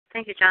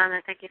Thank you, John,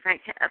 and thank you,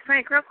 Frank.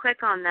 Frank, real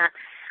quick on that.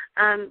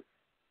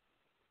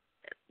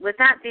 With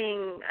that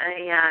being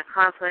a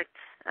conflict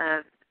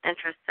of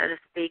interest, so to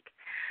speak,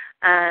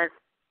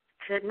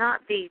 could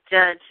not the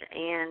judge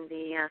and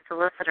the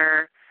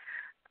solicitor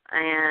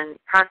and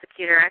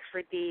prosecutor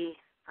actually be,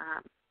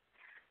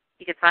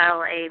 you could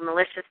file a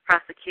malicious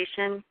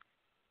prosecution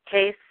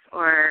case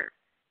or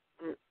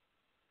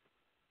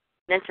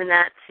mention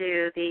that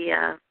to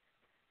the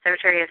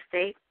Secretary of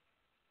State?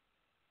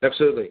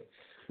 Absolutely.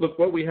 Look,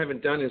 what we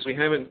haven't done is we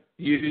haven't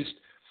used,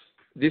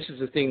 this is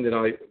the thing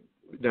that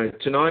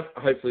tonight,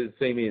 hopefully the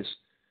theme is,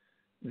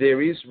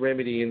 there is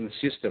remedy in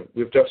the system.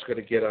 We've just got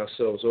to get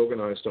ourselves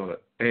organised on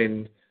it.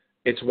 And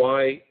it's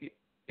why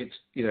it's,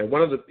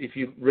 if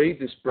you read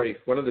this brief,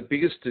 one of the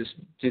biggest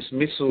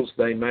dismissals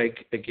they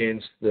make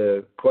against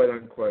the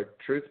quote-unquote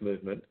truth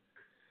movement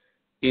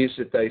is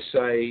that they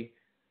say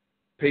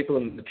people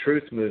in the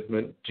truth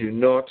movement do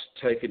not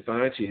take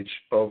advantage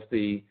of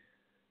the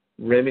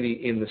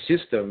remedy in the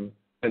system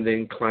and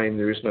then claim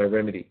there is no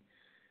remedy.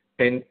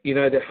 And,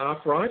 they're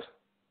half right.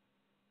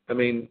 I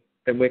mean,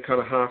 and we're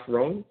kind of half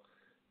wrong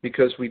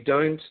because we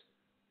don't,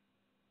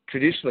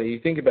 traditionally,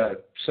 you think about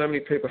it, so many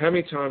people, how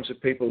many times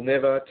have people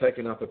never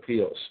taken up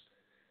appeals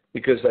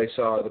because they say,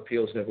 the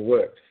appeals never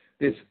work,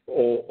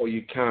 or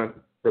you can't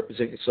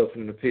represent yourself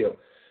in an appeal.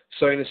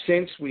 So in a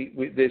sense,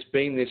 there's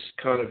been this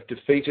kind of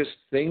defeatist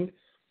thing.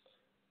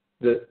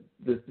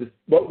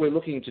 What we're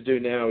looking to do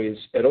now is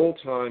at all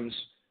times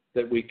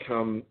that we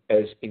come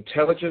as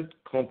intelligent,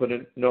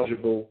 competent,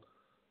 knowledgeable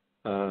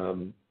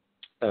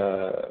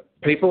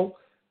people,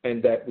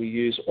 and that we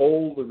use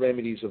all the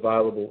remedies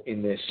available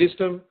in their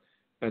system,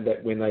 and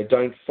that when they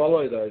don't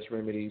follow those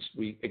remedies,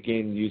 we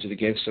again use it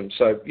against them.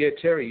 So, yeah,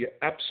 Terry, you're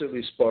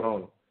absolutely spot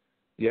on.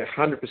 You're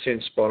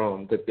 100% spot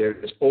on that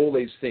there's all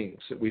these things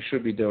that we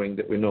should be doing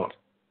that we're not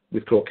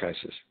with court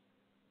cases.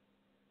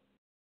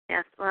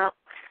 Yes, well,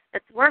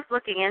 it's worth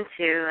looking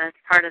into as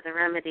part of the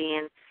remedy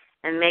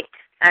and make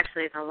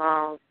actually the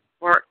law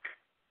work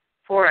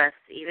for us,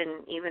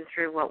 even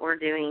through what we're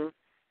doing,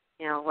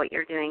 what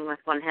you're doing with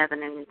One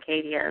Heaven and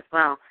UCADIA as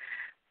well.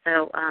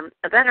 So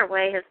A Better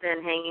Way has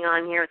been hanging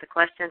on here with the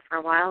questions for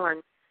a while,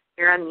 and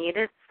you're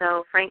unmuted.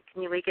 So, Frank,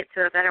 can we get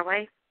to A Better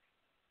Way?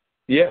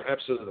 Yeah,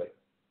 absolutely.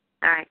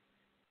 All right.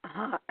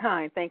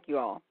 Hi, thank you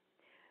all.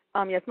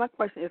 Yes, my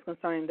question is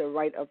concerning the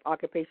right of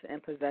occupation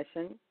and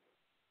possession.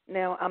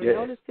 Now, I'm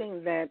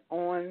noticing that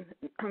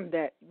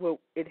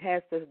it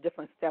has the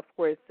different steps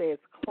where it says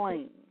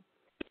claim,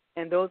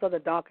 and those are the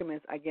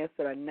documents, I guess,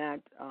 that are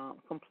not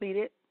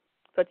completed,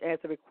 such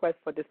as the request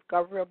for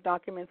discovery of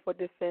documents for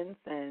defense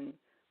and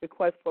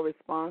request for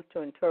response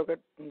to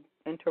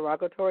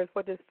interrogatories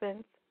for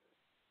defense.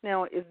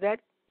 Now, is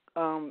that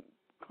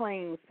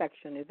claim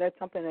section, is that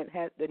something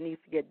that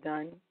needs to get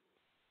done?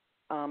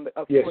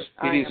 Yes,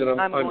 it is, and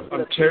I'm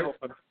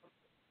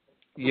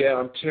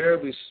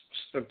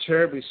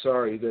terribly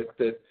sorry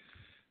that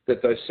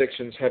those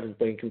sections haven't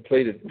been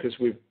completed because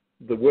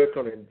the work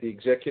on the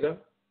executor.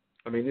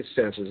 I mean, this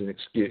sounds as an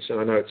excuse, and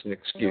I know it's an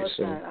excuse,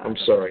 and I'm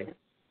sorry.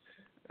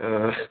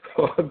 I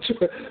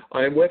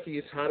am working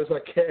as hard as I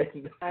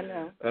can. I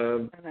know.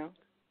 I know.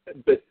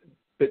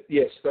 But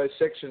yes, those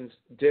sections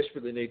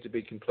desperately need to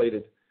be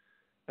completed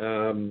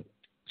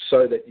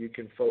so that you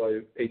can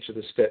follow each of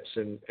the steps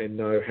and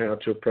know how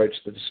to approach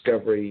the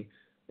discovery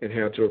and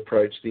how to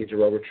approach the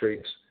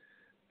interrogatories.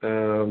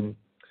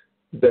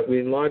 But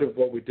in light of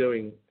what we're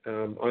doing,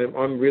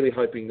 I'm really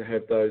hoping to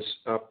have those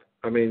up.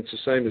 I mean, it's the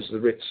same as the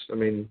writs. I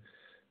mean,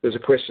 there's a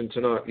question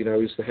tonight,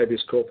 is the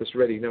habeas corpus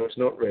ready? No, it's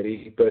not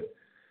ready, but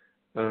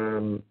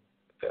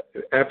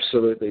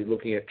absolutely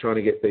looking at trying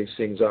to get these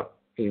things up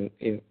in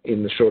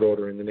the short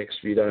order in the next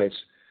few days.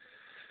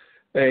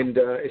 And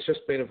it's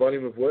just been a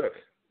volume of work.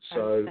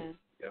 So,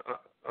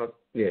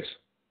 yes.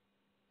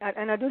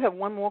 And I do have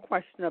one more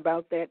question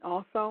about that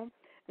also.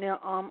 Now,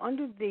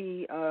 under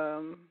the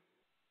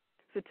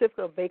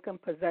Certificate of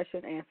Vacant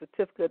Possession and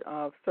Certificate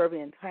of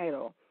Serving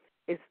Title,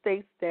 it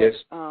states that,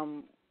 yes.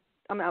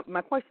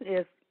 My question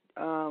is,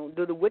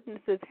 do the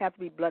witnesses have to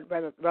be blood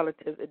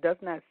relatives? It does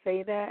not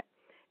say that.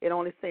 It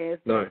only says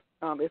no.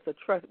 It's a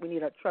trust. We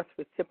need a trust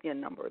recipient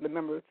number, a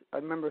member's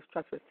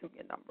trust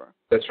recipient number.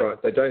 That's right.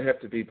 They don't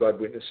have to be blood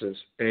witnesses.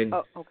 And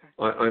okay.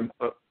 I'm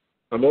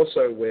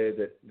also aware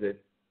that the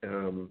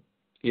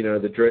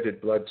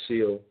dreaded blood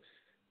seal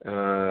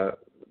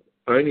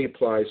only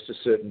applies to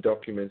certain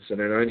documents, and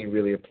it only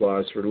really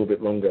applies for a little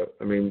bit longer.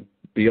 I mean,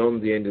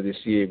 beyond the end of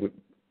this year,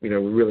 we're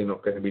really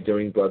not going to be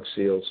doing blood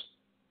seals.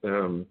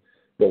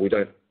 Well, we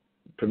don't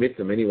permit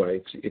them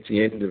anyway. It's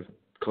the end of the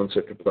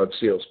concept of blood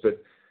seals.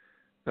 But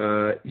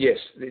yes,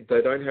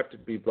 they don't have to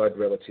be blood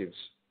relatives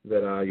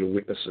that are your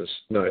witnesses.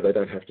 No, they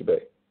don't have to be.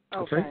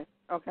 Okay.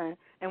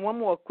 And one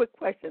more quick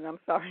question. I'm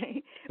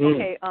sorry.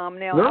 Okay. Now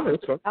no,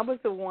 that's fine. I was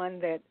the one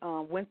that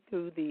went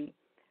through the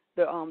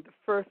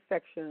first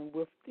section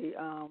with the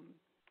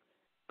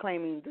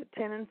claiming the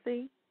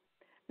tenancy.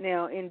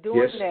 Now, in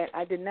doing that,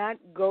 I did not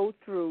go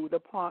through the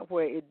part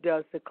where it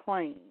does the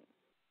claim.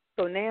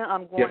 So now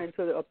I'm going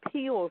into the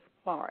appeals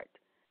part.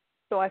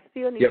 So I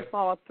still need Yep. to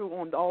follow through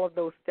on all of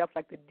those steps,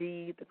 like the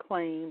deed, the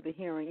claim, the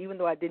hearing, even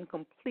though I didn't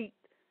complete,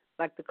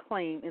 like, the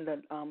claim in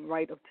the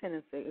right of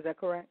tenancy. Is that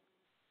correct?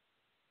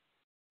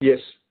 Yes.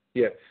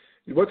 Yeah.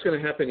 What's going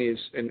to happen is,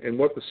 and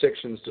what the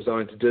section's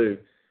designed to do,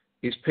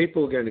 is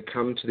people are going to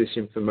come to this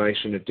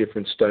information at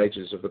different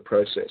stages of the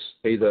process.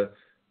 Either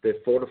they're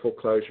fought a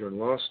foreclosure and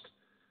lost,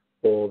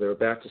 or they're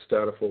about to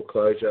start a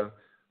foreclosure,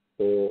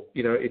 or,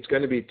 it's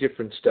going to be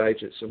different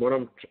stages. And what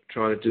I'm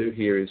trying to do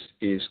here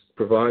is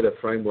provide a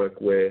framework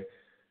where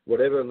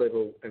whatever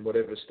level and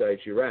whatever stage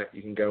you're at,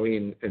 you can go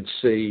in and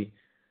see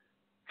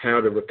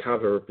how to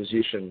recover a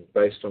position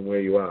based on where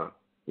you are.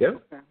 Yeah?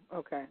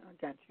 Okay. I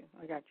got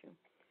you.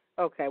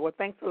 Okay. Well,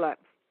 thanks a lot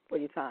for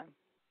your time.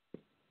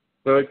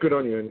 No, good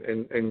on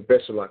you, and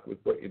best of luck with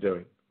what you're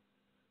doing.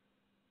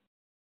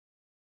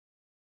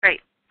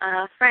 Great.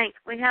 Frank,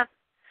 we have,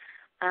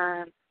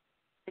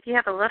 if you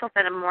have a little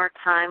bit of more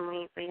time,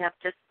 we have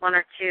just one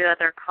or two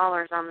other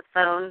callers on the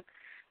phone.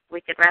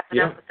 We could wrap it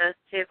up with those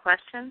two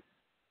questions.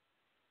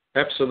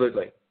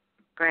 Absolutely.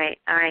 Great.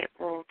 All right.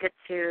 We'll get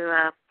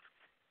to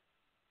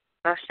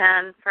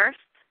Roshan first.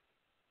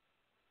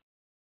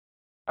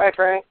 Hi,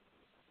 Frank.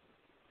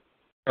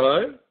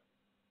 Hello?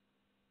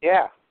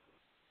 Yeah.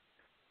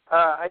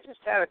 I just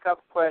had a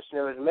couple questions.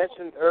 It was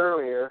mentioned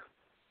earlier,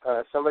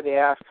 somebody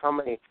asked how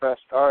many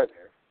trusts are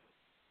there.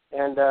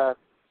 And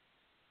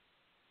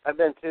I've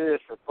been through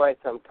this for quite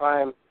some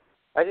time.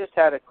 I just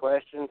had a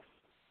question.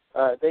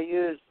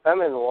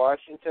 I'm in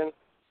Washington,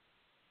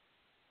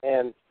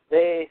 and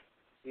they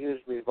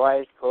use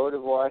Revised Code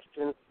of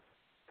Washington.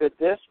 Could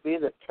this be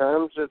the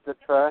terms of the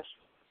trust?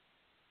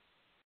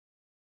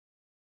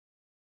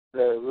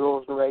 The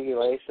rules and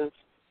regulations?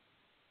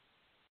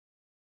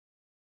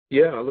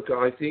 Yeah, look,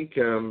 I think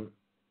you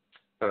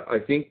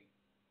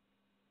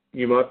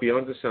might be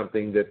onto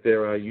something, that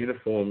there are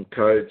uniform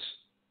codes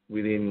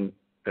within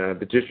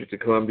the District of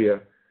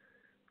Columbia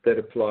that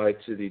apply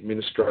to the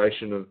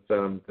administration of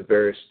the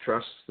various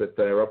trusts that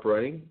they are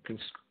operating,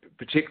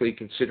 particularly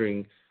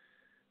considering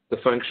the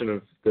function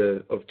of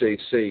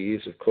DC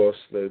is, of course,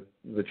 the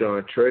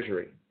giant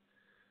treasury,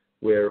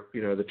 where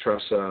the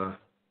trusts are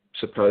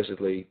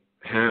supposedly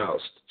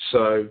housed.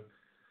 So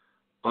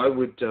I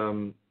would.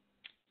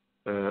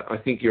 I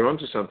think you're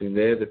onto something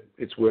there that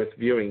it's worth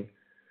viewing.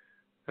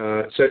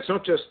 So it's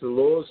not just the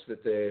laws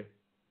that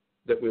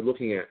we're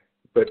looking at,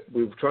 but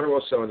we're trying to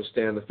also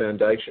understand the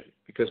foundation,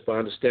 because by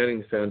understanding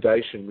the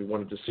foundation, we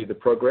wanted to see the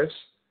progress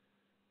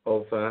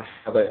of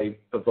how they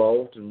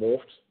evolved and morphed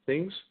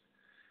things.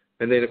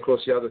 And then, of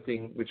course, the other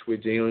thing which we're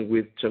dealing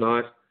with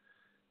tonight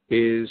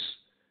is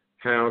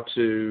how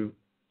to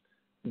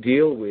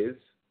deal with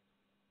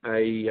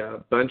a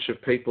bunch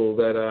of people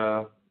that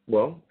are,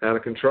 out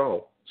of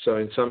control. So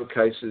in some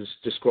cases,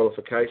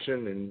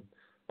 disqualification, in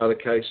other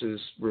cases,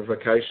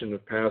 revocation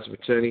of powers of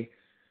attorney.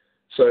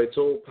 So it's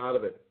all part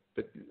of it.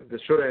 But the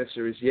short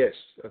answer is yes.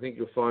 I think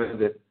you'll find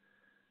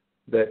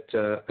that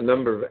a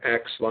number of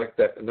acts like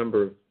that, a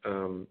number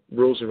of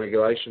rules and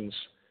regulations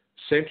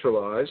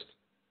centralized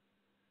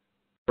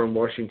from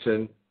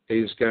Washington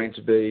is going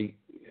to be,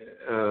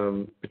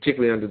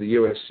 particularly under the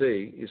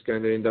USC, is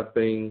going to end up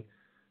being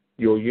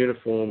your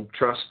uniform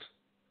trust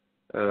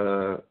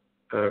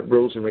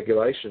rules and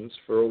regulations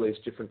for all these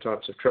different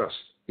types of trusts.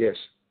 Yes.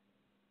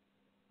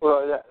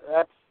 Well,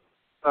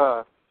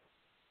 that's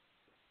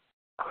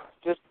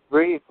just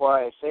brief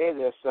why I say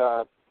this.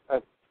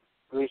 I've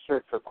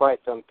researched for quite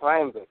some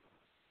time,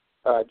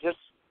 but just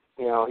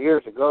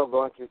years ago,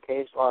 going through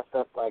case law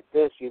stuff like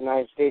this, the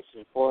United States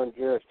is foreign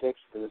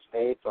jurisdiction to the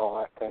states, all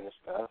that kind of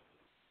stuff.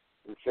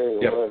 I'm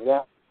sure you're aware of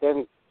that.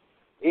 Then,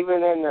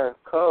 even in their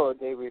code,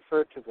 they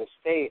refer to the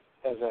state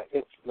as an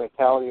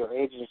instrumentality or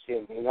agency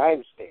of the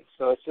United States.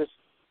 So it's just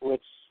the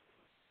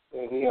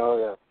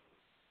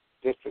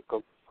District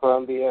of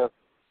Columbia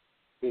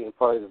being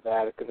part of the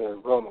Vatican or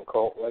Roman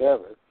cult,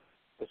 whatever.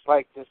 It's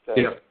like just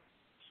a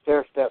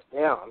stair step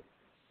down.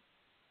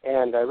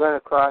 And I run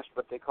across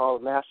what they call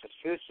the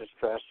Massachusetts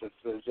Trust, which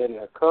was in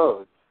their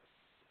code.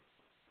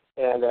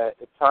 And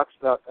it talks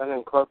about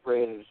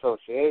unincorporated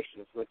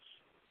associations, which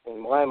in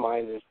my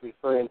mind is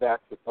referring back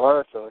to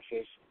bar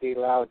associations to be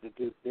allowed to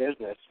do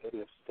business in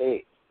the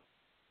state.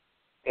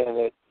 And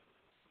at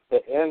the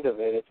end of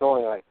it, it's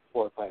only like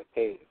 4 or 5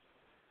 pages.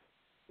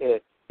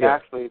 It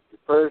actually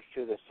refers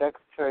to the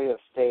Secretary of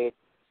State,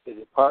 the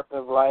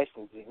Department of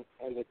Licensing,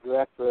 and the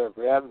Director of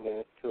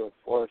Revenue to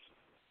enforce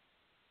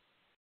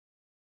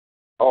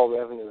all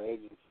revenue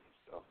agencies.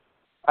 So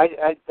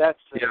that's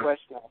the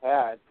question I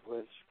had,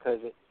 was because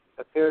it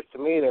appears to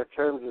me their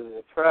terms of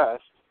the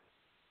trust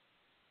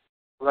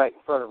right in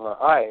front of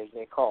our eyes,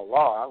 they call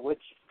law,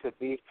 which could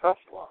be trust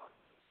law.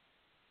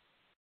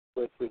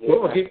 Well,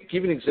 I'll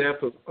give you an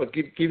example. I'll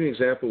give you an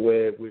example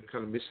where we've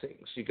kind of missed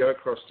things. You go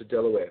across to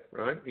Delaware,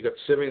 right? You've got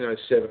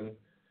 1707.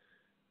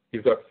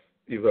 You've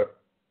got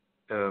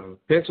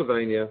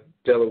Pennsylvania,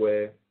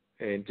 Delaware,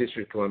 and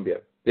District of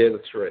Columbia. They're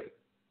the three.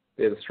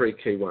 They're the three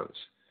key ones.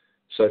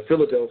 So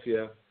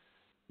Philadelphia,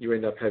 you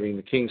end up having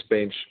the King's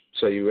Bench,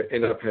 so you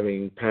end up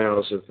having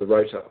powers of the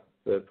Rota,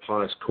 the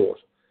highest court.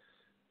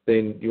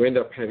 then you end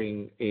up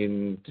having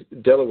in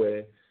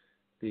Delaware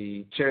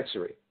the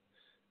Chancery.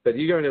 But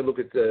you're going to look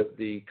at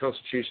the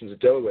constitutions of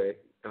Delaware.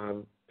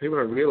 People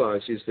don't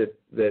realise is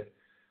that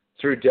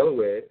through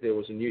Delaware there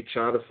was a new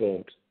charter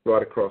formed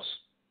right across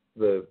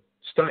the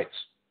states.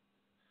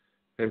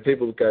 And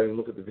people go and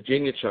look at the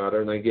Virginia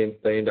charter, and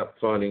they end up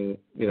finding,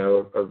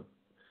 the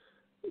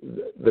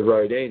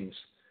road ends.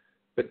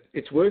 But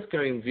it's worth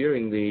going and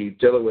viewing the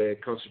Delaware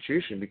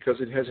Constitution because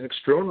it has an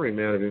extraordinary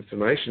amount of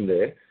information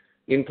there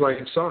in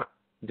plain sight.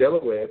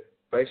 Delaware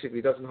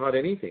basically doesn't hide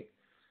anything.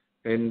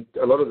 And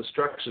a lot of the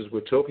structures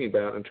we're talking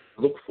about and to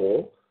look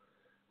for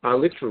are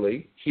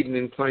literally hidden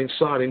in plain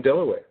sight in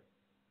Delaware.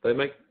 They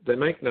make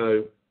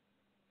no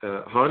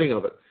hiding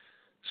of it.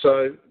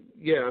 So,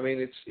 yeah, I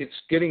mean,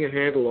 it's getting a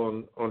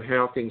handle on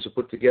how things are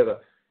put together.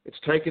 It's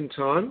taken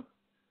time,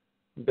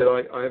 but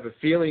I have a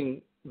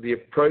feeling the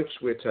approach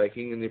we're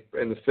taking and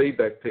the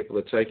feedback people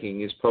are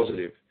taking is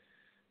positive,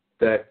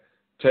 that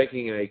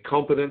taking a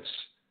competence,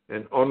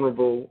 an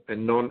honourable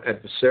and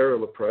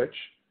non-adversarial approach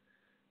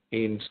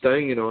in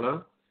staying in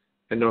honour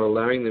and not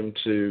allowing them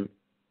to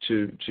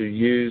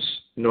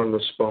use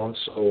non-response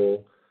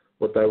or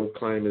what they would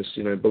claim as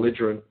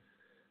belligerent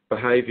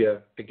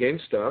behaviour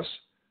against us,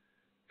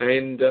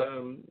 and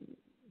to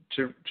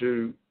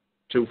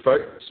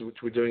focus,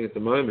 which we're doing at the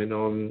moment,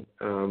 on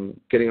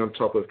getting on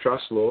top of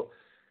trust law.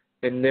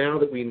 And now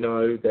that we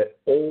know that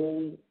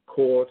all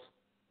court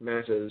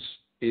matters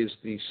is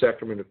the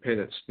sacrament of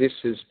penance, this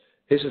has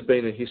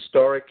been a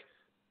historic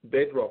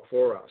bedrock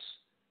for us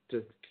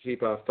to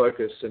keep our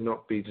focus and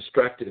not be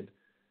distracted,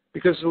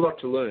 because there's a lot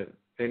to learn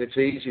and it's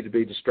easy to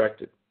be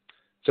distracted.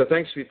 So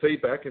thanks for your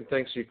feedback and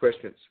thanks for your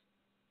questions.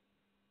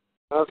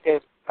 Okay,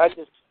 all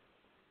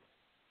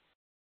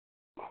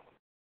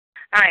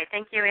right,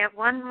 thank you. We have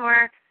one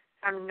more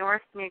from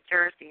North New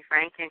Jersey,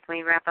 Frank, and can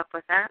we wrap up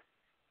with that?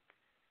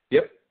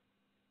 Yep.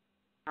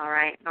 All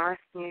right, North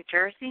New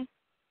Jersey.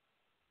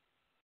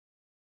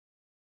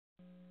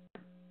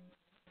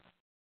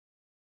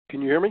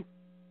 Can you hear me?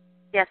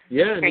 Yes.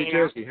 Yeah, New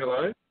Jersey.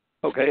 Hello.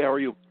 Okay, how are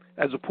you?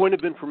 As a point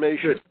of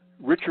information, Good.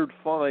 Richard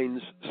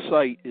Fine's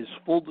site is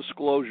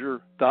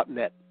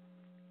fulldisclosure.net.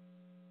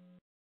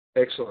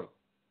 Excellent.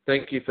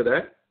 Thank you for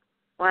that.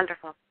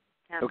 Wonderful.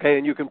 Yeah. Okay,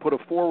 and you can put a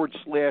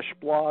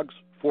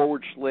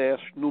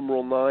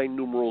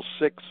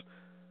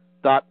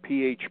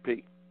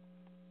 /blogs/9/6.php.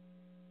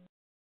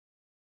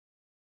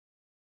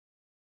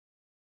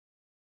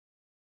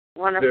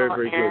 Wonderful. Very,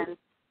 very and good.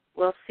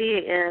 We'll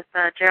see if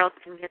Gerald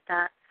can get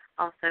that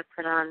also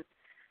put on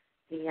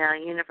the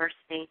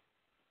university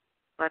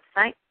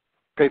website.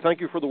 Okay,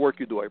 thank you for the work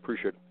you do. I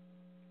appreciate it.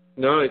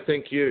 No,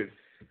 thank you.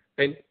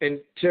 And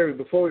Terry,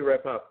 before we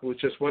wrap up, there was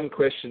just one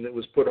question that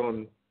was put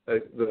on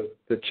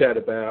the chat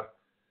about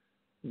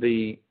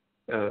the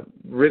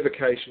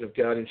revocation of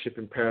guardianship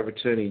and power of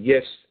attorney.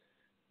 Yes.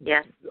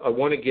 Yes. I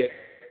want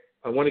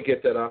to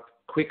get that up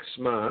quick,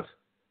 smart,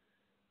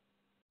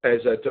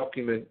 as a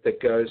document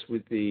that goes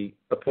with the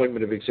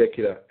appointment of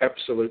executor.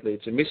 Absolutely.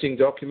 It's a missing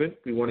document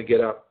we want to get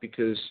up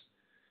because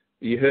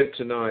you heard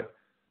tonight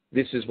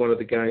this is one of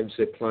the games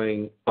they're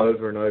playing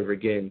over and over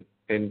again.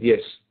 And yes,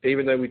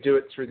 even though we do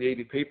it through the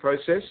EDP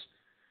process,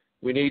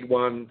 we need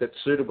one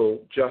that's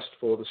suitable just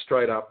for the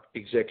straight-up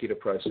executor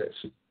process.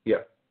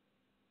 Yeah.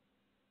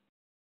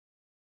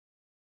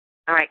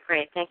 All right,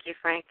 great. Thank you,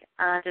 Frank.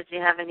 Did you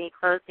have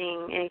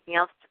anything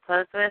else to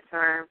close with,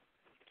 or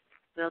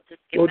we'll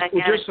just get back at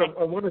it?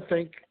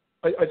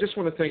 I just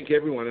want to thank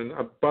everyone. And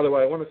by the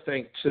way, I want to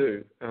thank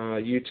too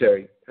you,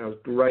 Terry. It was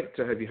great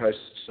to have you host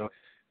tonight.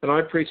 And I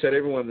appreciate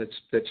everyone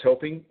that's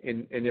helping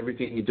in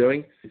everything you're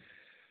doing.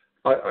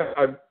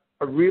 I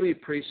really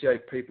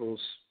appreciate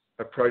people's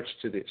approach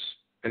to this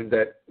and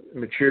that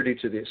maturity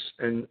to this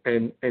and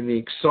the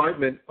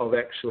excitement of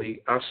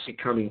actually us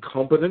becoming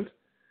competent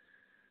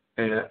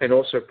and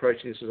also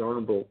approaching this as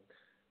honourable.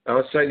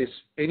 I'll say this,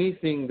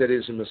 anything that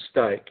is a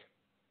mistake,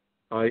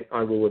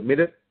 I will admit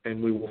it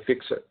and we will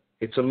fix it.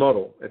 It's a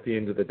model at the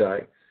end of the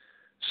day.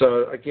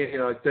 So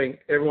again, I thank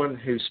everyone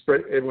who's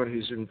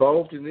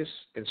involved in this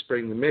and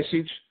spreading the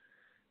message,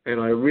 and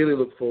I really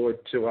look forward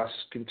to us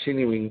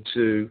continuing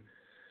to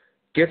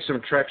get some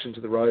traction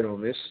to the road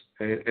on this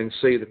and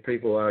see that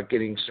people are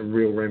getting some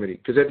real remedy.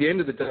 Because at the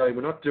end of the day,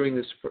 we're not doing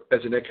this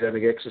as an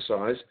academic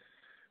exercise.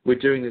 We're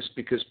doing this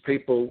because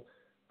people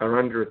are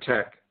under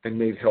attack and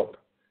need help.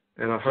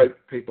 And I hope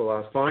people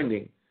are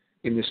finding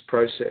in this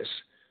process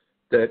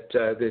that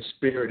their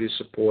spirit is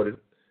supported,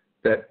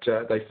 that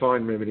they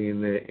find remedy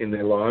in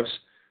their lives,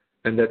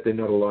 and that they're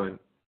not alone.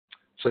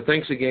 So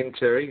thanks again,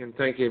 Terry, and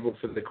thank you everyone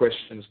for the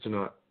questions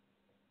tonight.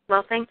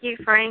 Well, thank you,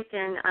 Frank,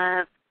 and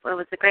it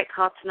was a great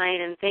call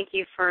tonight, and thank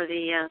you for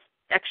the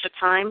extra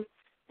time.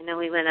 I know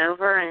we went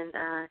over,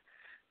 and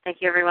thank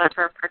you everyone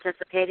for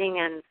participating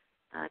and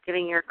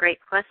giving your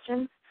great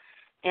questions.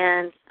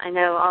 And I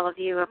know all of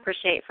you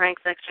appreciate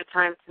Frank's extra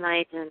time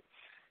tonight, and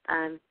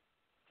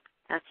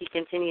as he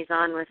continues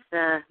on with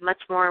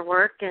much more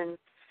work and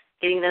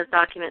getting those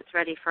documents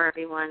ready for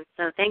everyone.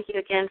 So thank you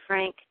again,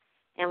 Frank,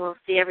 and we'll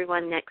see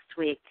everyone next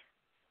week.